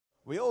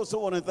We also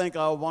want to thank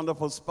our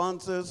wonderful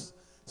sponsors,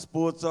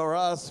 Sports R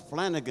Us,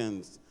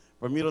 Flanagan's,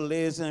 Bermuda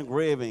Laser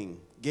Engraving,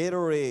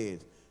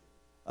 Gatorade.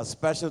 A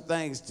special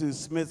thanks to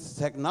Smith's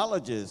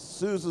Technologies,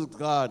 Susan's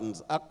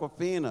Gardens,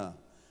 Aquafina,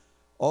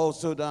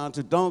 also down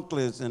to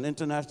Dunkley's, an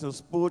international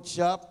sports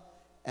shop,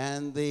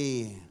 and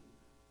the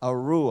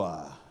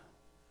Arua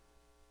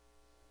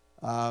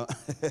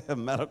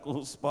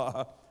medical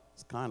spa.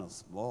 It's kind of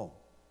small,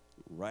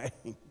 right?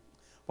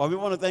 Well, we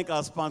want to thank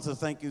our sponsors.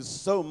 Thank you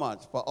so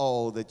much for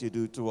all that you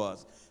do to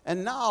us.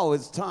 And now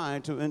it's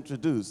time to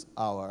introduce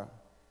our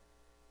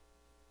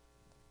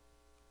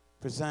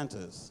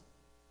presenters.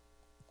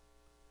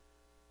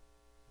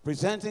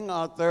 Presenting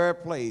our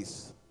third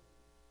place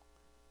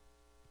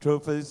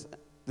trophies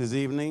this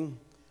evening,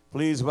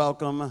 please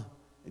welcome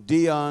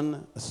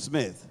Dion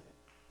Smith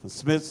from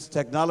Smith's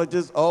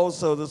Technologies,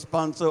 also the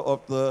sponsor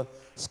of the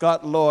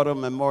Scott Lauder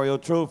Memorial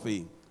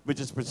Trophy, which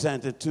is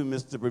presented to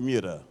Mr.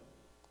 Bermuda.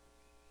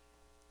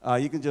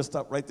 You can just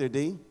stop right there,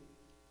 D.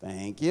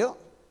 Thank you.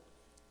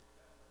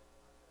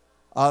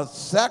 Our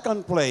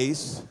second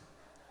place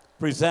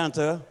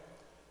presenter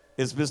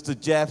is Mr.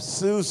 Jeff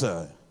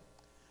Souza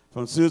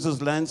from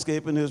Souza's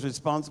Landscaping, who's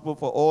responsible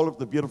for all of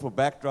the beautiful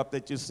backdrop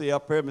that you see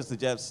up here. Mr.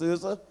 Jeff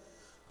Souza,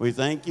 we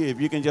thank you. If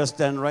you can just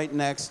stand right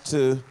next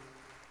to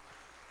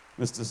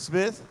Mr.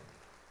 Smith.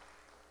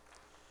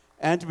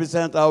 And to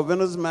present our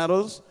winners'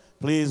 medals,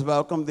 please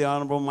welcome the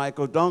Honorable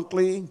Michael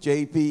Dunkley,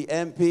 JP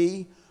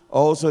MP,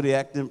 also the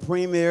Acting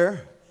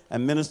Premier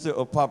and Minister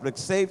of Public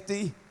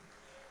Safety.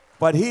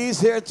 But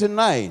he's here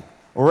tonight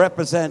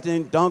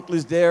representing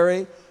Dunkley's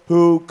Dairy,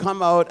 who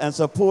come out and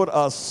support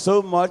us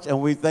so much,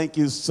 and we thank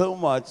you so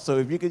much. So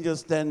if you can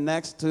just stand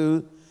next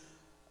to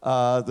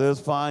those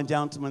fine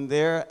gentlemen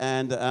there,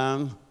 and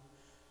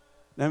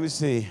let me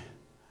see,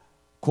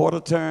 quarter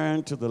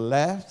turn to the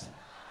left,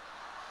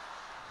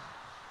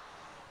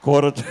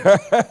 quarter turn.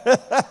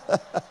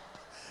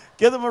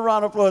 Give them a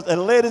round of applause.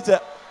 And ladies,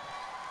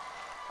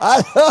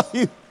 I tell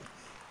you,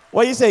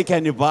 what do you say,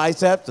 can you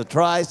biceps or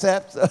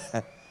triceps?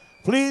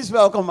 Please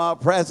welcome our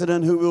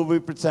president, who will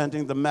be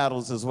presenting the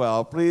medals as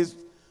well. Please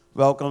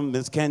welcome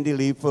Ms. Kendi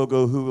Lee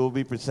Fogo, who will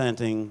be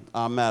presenting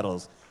our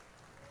medals.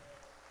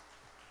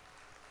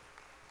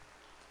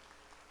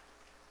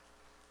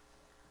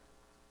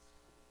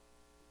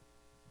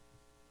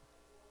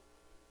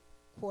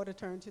 Quarter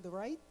turn to the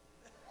right.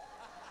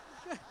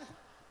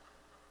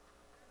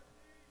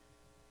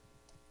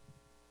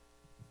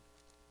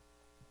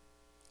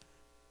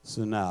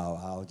 So now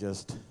I'll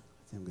just, I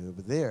think, go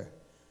over there.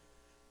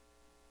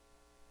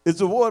 It's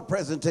award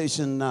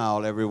presentation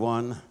now,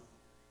 everyone.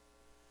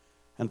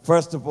 And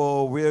first of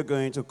all, we're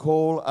going to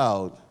call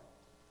out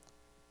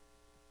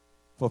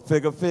for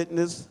figure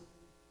fitness,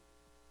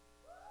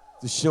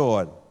 the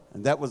short,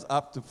 and that was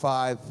up to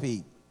 5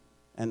 feet,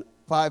 and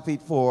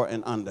 5'4"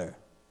 and under.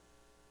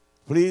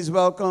 Please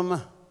welcome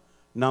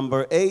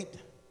number 8,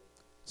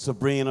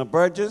 Sabrina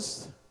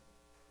Burgess.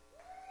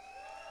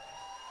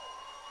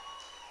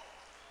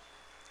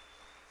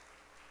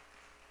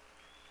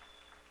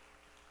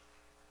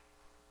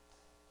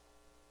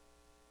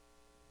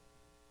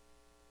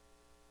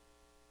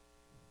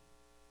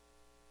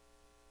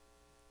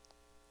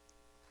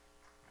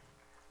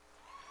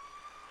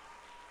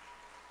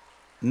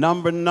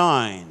 Number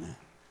 9,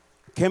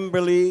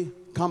 Kimberly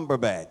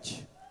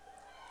Cumberbatch.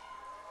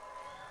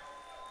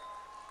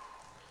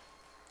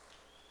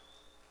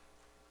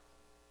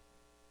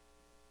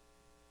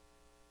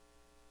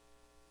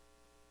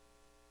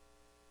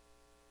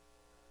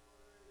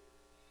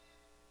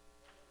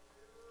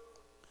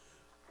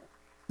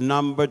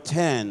 Number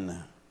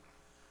 10,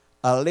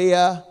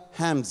 Aliyah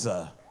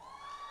Hamza.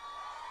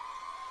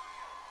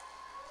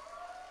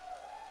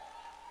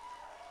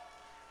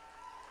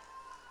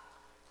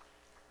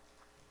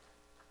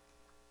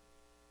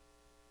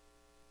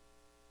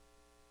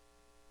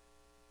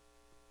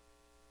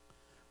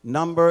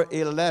 Number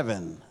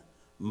 11,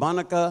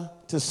 Monica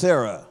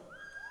Teixeira.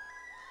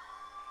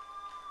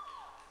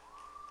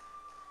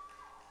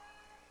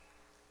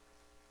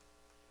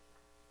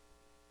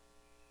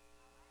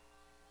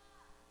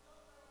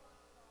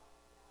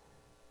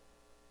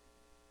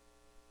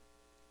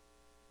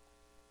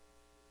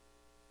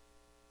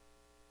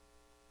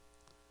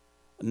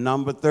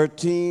 Number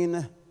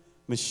 13,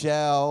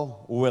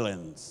 Michelle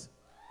Willens.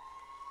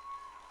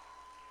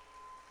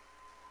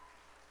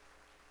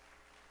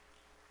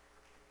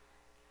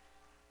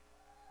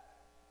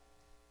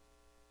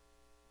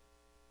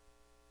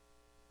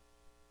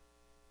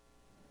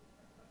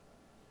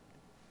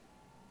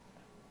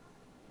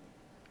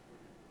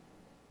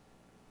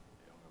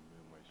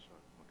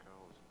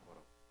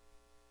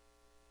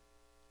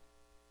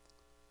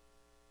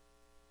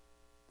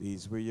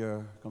 These were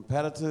your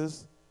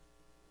competitors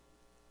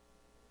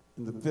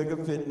in the figure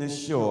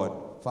fitness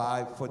short,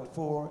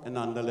 5'4" and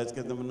under. Let's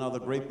give them another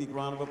great big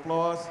round of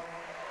applause.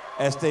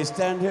 As they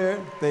stand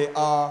here, they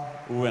are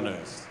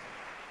winners.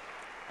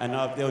 And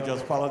now if they'll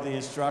just follow the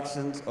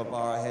instructions of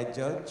our head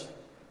judge.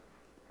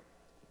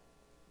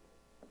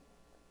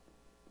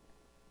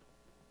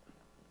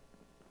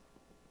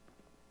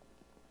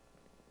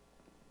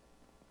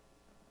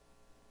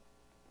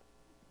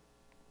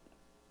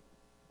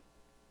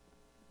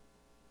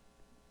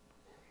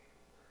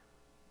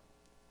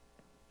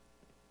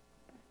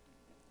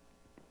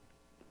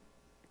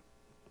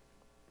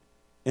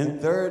 In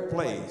third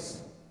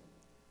place,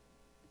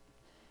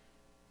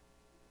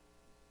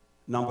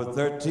 number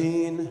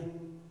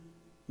 13,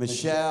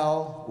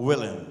 Michelle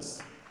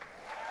Willens.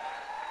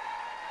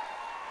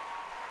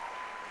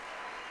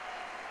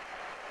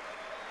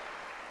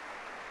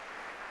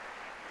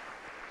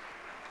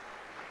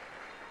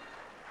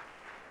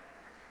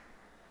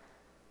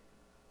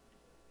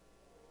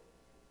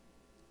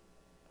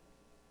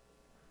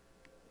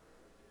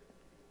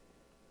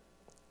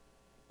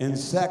 In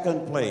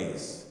second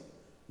place,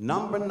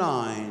 number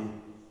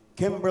 9,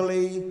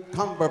 Kimberly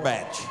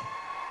Cumberbatch.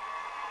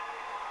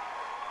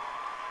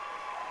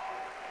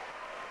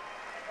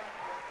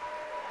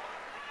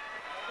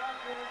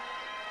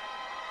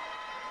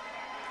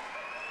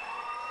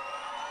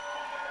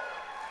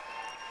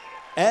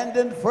 And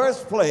in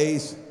first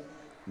place,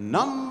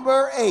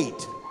 number 8,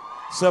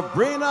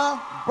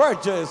 Sabrina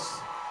Burgess.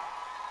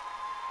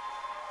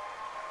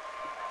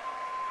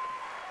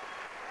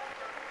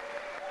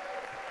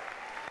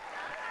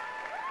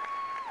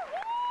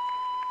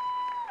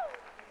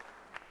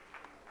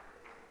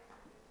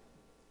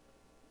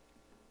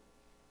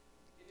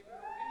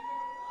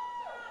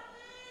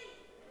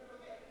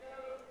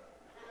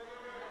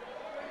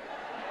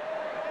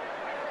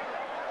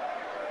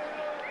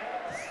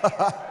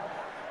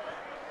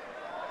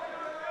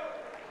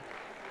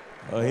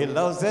 Oh, he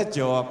loves that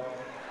job.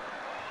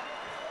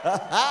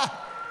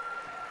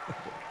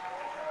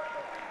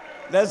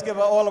 Let's give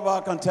all of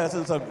our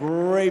contestants a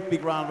great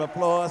big round of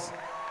applause.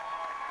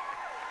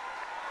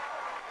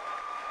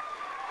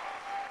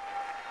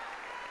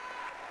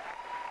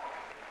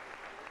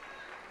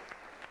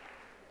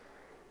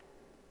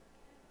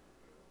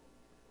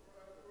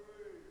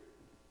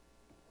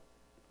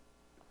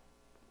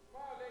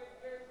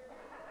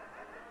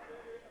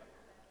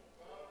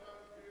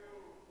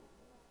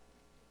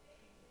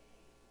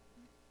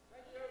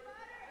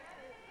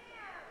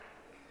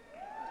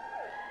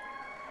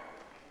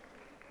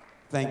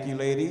 Thank you,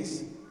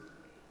 ladies.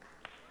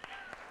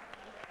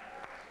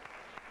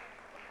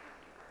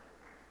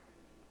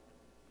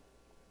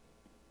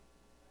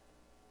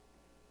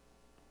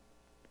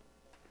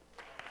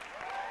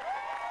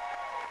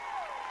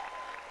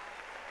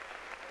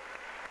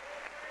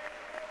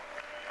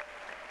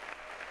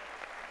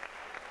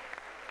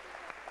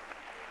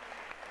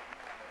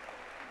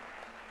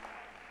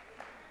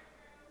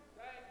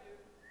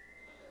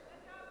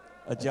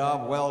 A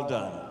job well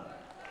done.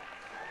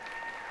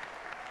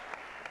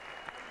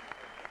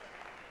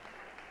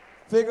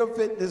 Figure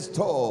fitness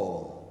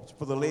tall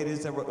for the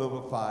ladies that were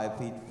over 5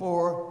 feet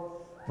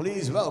 4.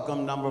 Please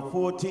welcome number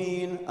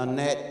 14,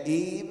 Annette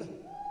Eve.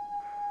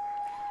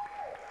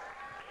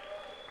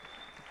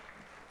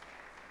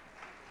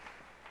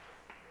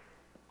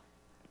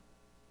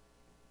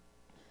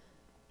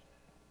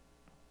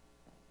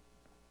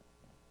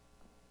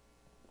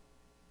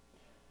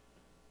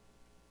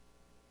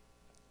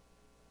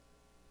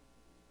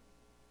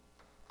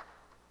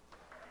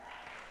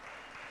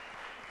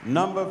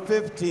 Number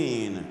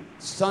 15,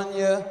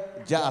 Sonia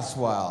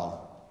Jaswal.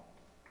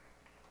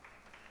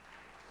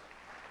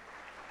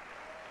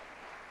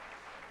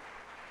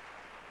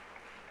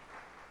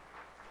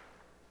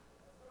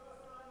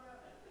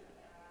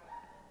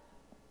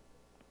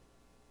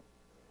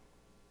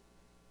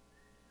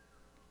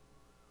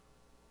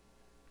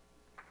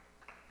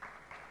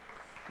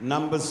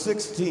 Number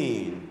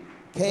 16,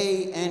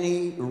 K.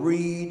 Annie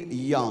Reed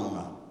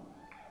Young.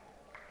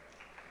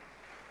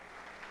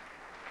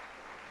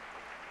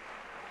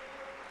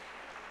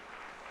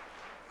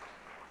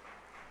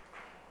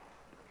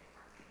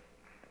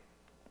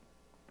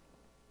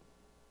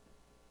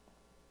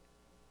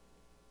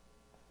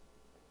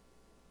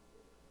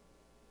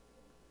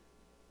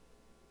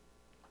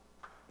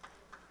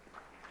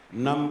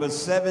 Number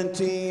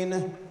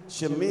 17,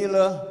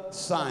 Shamila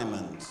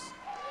Simons.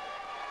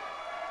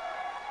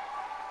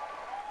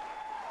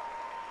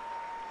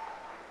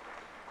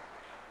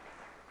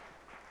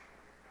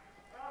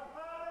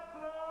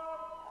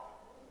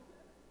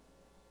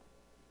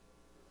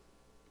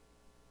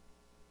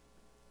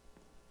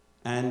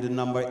 And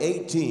number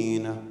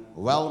 18,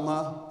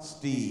 Welma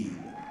Steed.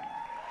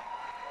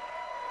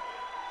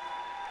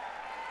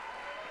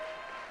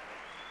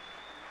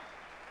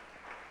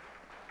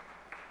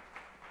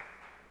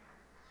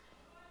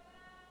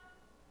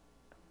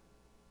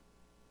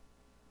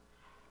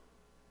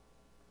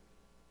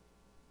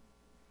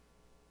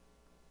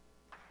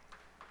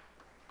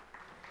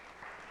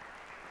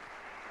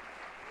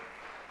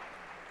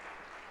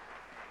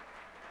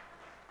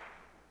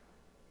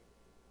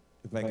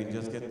 If I can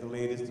just get the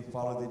ladies to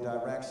follow the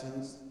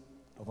directions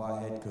of our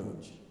head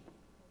coach.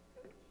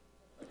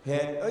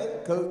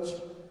 Head coach,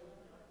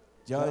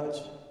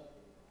 judge.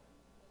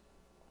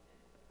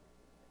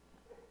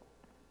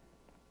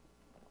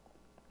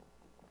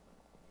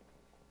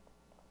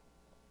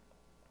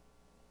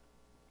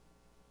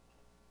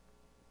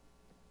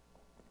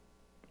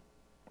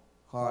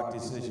 Hard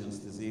decisions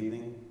this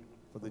evening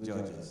for the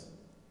judges.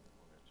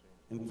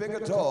 In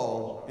figure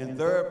tall, in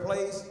third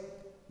place,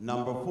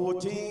 number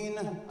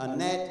 14,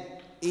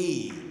 Annette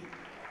E.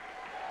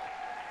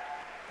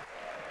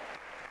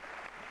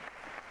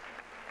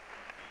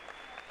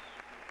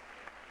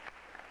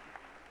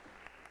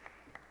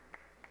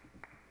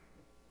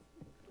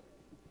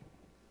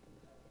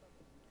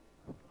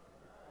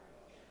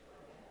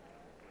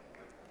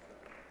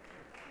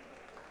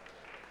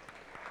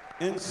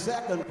 In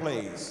second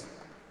place,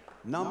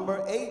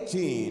 number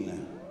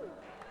 18,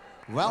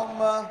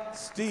 Velma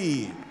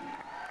Steve.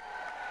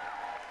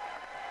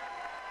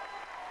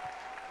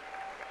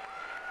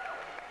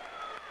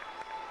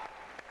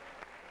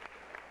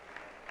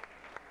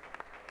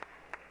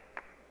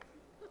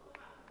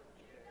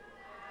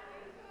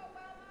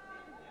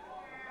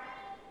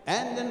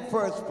 And in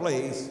first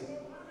place,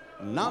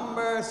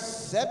 number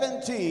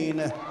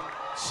 17,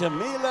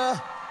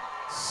 Shamila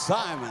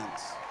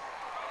Simons.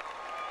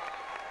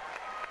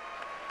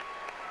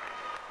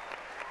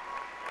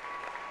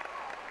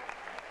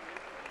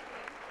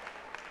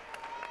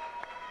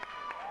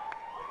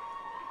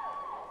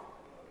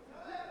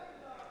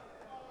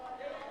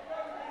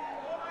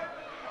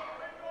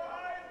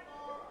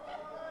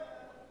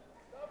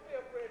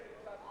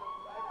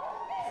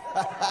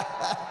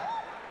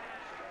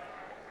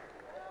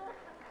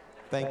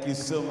 Thank you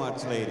so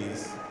much,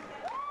 ladies.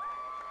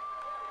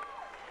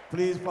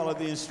 Please follow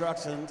the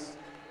instructions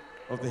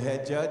of the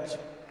head judge.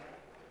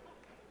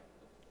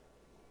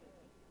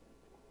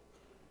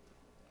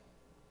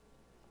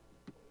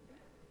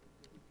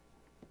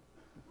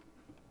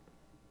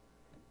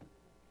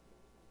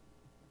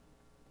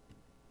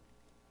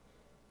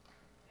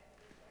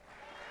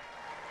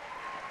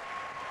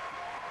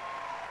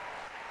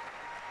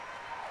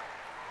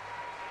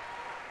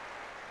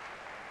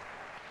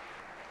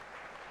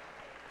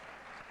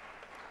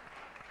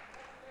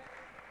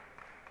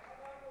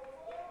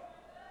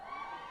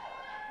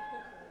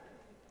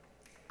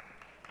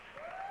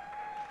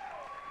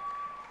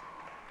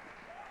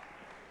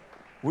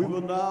 We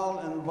will now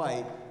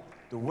invite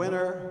the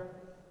winner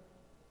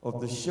of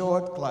the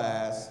short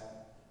class,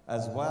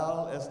 as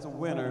well as the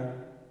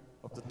winner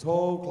of the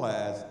tall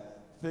class,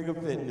 figure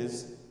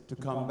fitness, to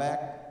come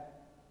back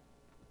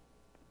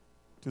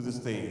to the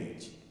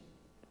stage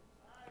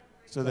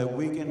so that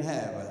we can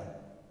have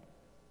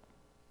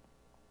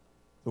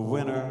the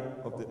winner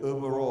of the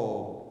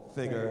overall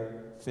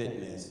figure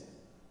fitness.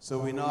 So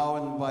we now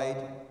invite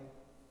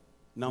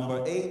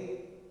number 8,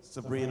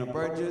 Sabrina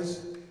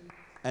Burgess,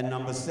 and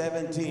number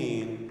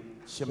 17,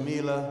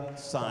 Shamila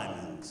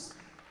Simons.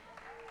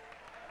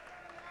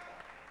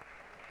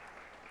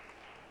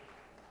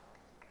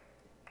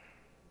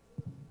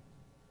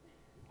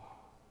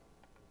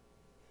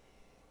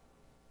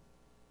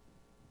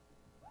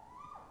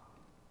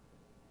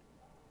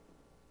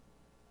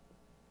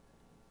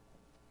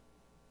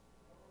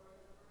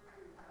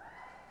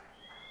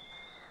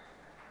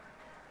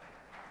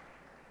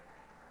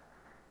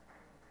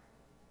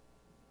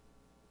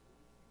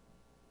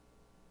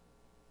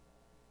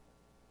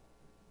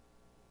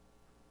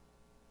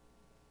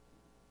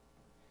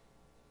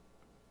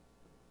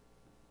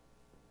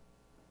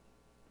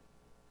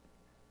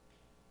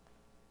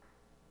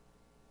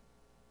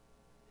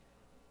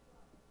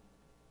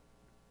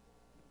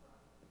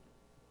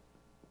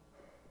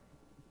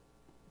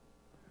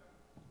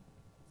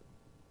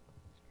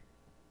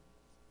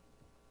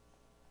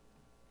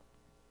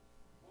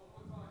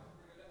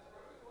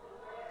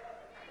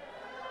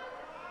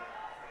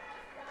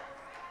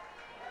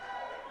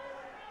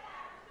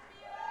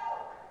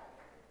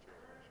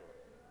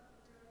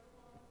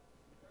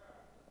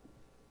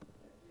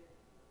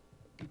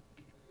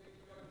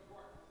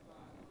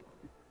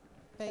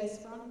 Face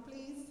front,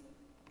 please.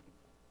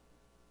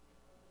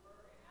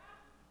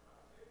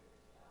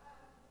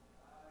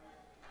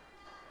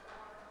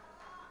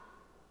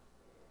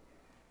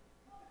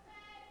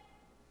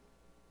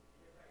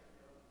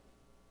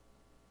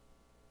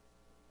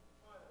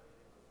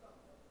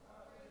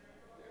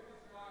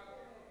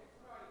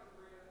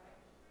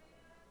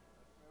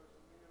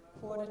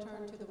 Quarter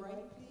turn to the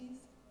right, please.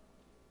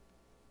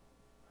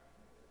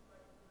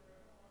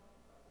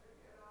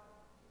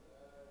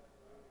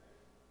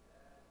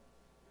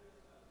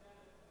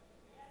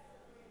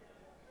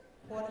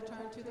 Quarter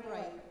turn to the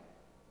right.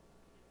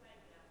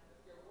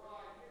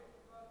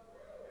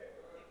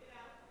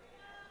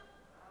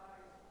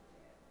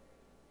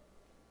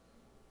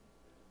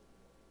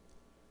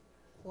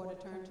 Quarter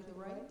turn to the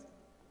right.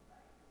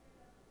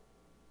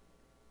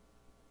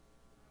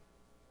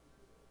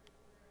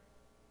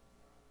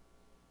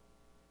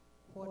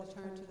 Quarter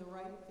turn to the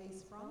right,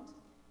 face front.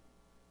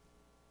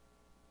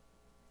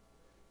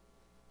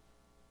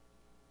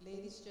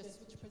 Ladies, just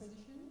switch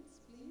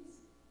positions, please.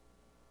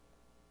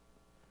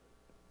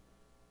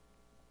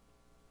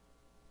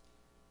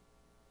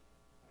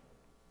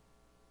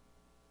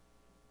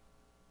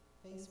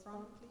 Face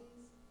front, please.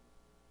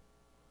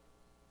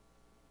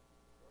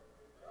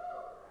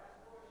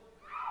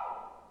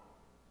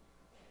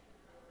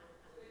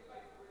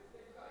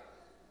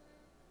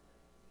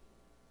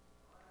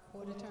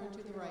 Quarter turn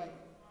to the right.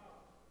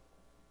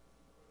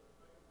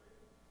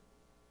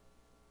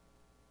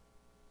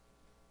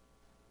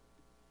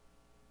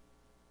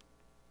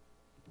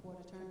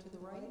 Quarter turn to the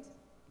right.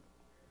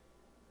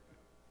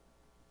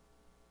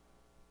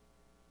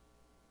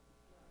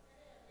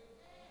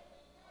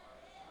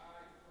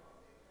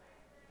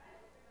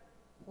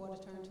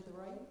 Quarter turn to the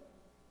right.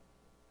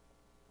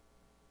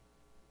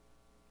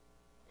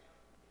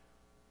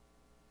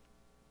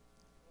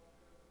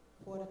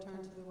 Quarter turn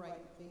to the right,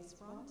 face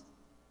front.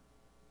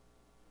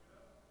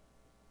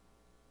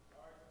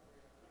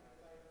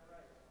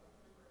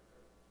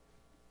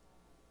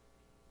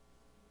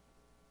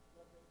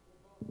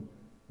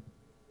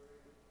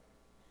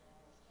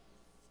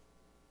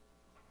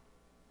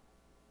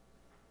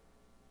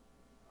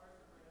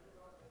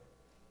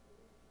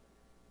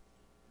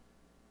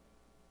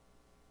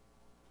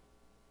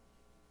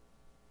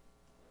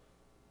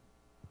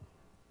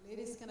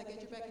 Ladies, can I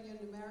get you back in your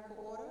numerical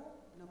order?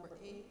 Number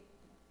 8,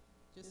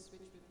 just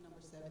switch with number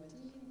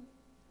 17.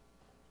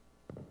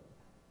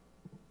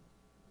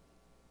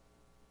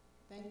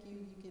 Thank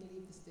you, you can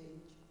leave the stage.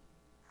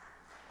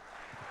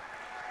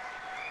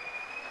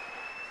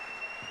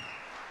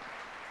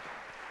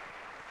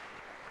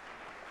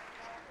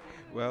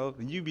 Well,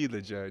 you be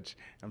the judge.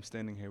 I'm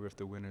standing here with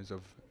the winners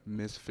of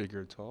Miss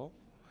Figure Tall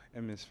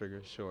and Miss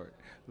Figure Short.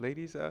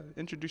 Ladies,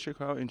 introduce your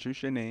crowd,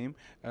 introduce your name,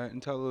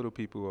 and tell little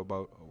people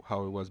about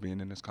how it was being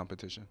in this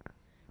competition.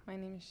 My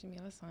name is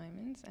Shamila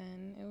Simons,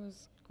 and it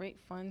was great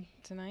fun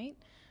tonight.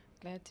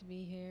 Glad to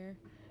be here.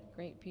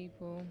 Great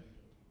people.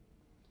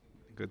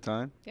 Good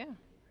time? Yeah.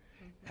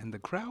 And the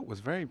crowd was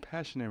very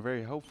passionate and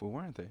very helpful,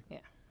 weren't they? Yeah.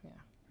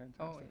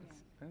 Fantastic. Always.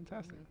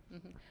 Fantastic.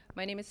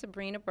 My name is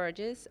Sabrina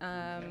Burgess.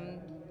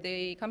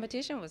 The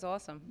competition was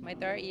awesome. My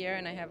 3rd year,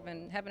 and I have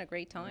been having a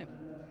great time.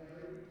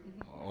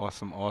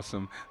 Awesome,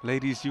 awesome.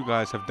 Ladies, you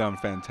guys have done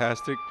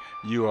fantastic.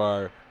 You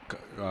are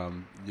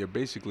you're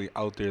basically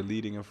out there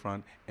leading in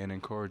front and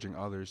encouraging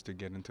others to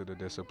get into the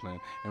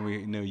discipline. And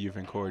we know you've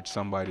encouraged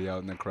somebody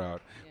out in the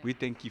crowd. Yeah. We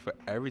thank you for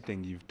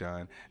everything you've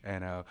done.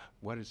 And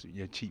what is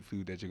your cheat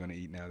food that you're going to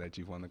eat now that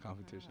you've won the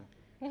competition?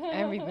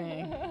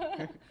 Everything.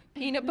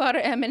 Peanut butter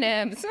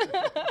M&Ms.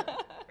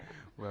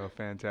 Well,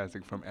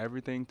 fantastic. From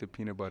everything to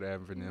peanut butter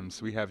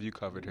M&Ms, we have you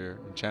covered here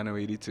on Channel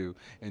 82,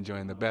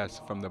 enjoying the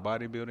best from the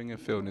Bodybuilding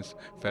and Fitness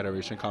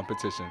Federation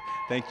competition.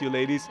 Thank you,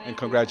 ladies, and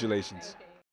congratulations.